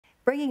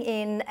Bringing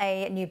in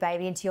a new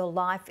baby into your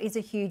life is a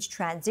huge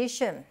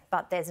transition,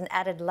 but there's an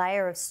added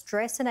layer of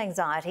stress and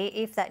anxiety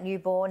if that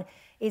newborn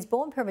is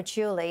born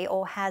prematurely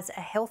or has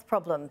a health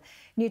problem.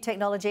 New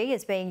technology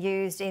is being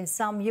used in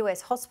some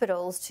US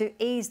hospitals to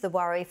ease the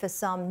worry for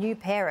some new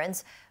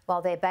parents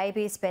while their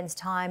baby spends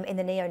time in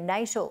the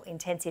neonatal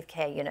intensive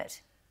care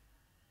unit.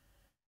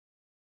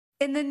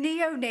 In the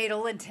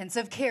neonatal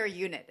intensive care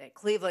unit at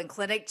Cleveland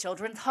Clinic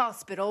Children's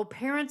Hospital,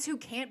 parents who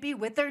can't be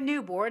with their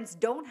newborns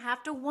don't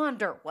have to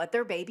wonder what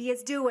their baby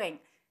is doing.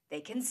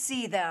 They can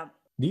see them.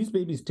 These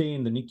babies stay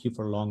in the NICU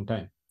for a long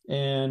time.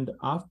 And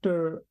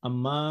after a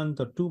month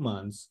or 2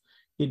 months,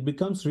 it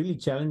becomes really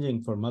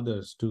challenging for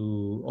mothers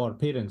or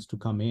parents to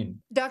come in.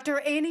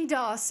 Dr. Annie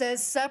Doss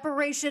says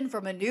separation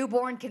from a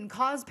newborn can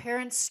cause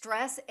parents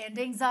stress and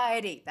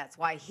anxiety. That's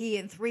why he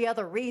and 3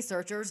 other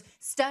researchers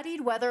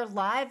studied whether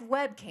live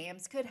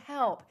webcams could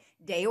help.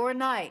 Day or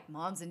night,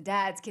 moms and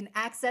dads can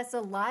access a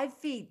live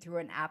feed through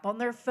an app on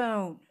their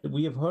phone.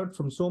 We have heard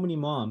from so many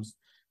moms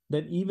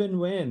that even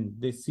when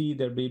they see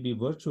their baby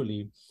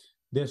virtually,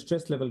 their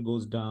stress level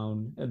goes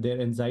down,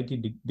 their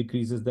anxiety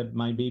decreases, that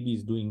my baby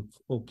is doing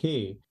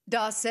okay.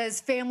 Doss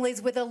says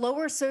families with a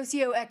lower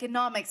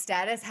socioeconomic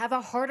status have a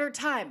harder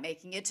time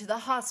making it to the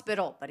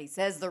hospital, but he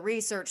says the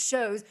research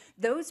shows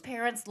those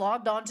parents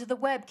logged onto the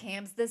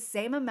webcams the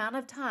same amount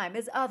of time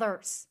as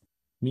others.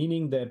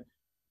 Meaning that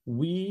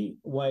we,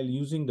 while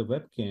using the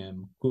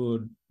webcam,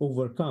 could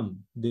overcome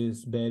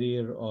this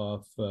barrier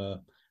of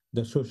the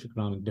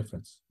socioeconomic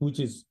difference, which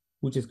is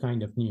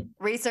kind of new.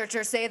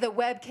 Researchers say the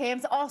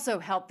webcams also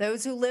help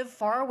those who live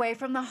far away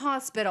from the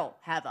hospital,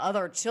 have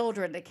other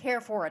children to care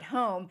for at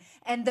home,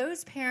 and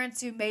those parents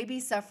who may be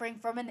suffering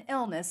from an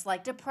illness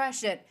like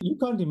depression. You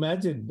can't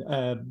imagine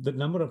the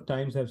number of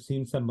times I've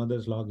seen some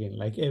mothers log in,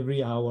 like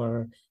every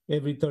hour,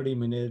 every 30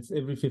 minutes,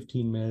 every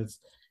 15 minutes.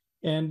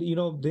 And,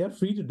 they are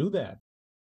free to do that.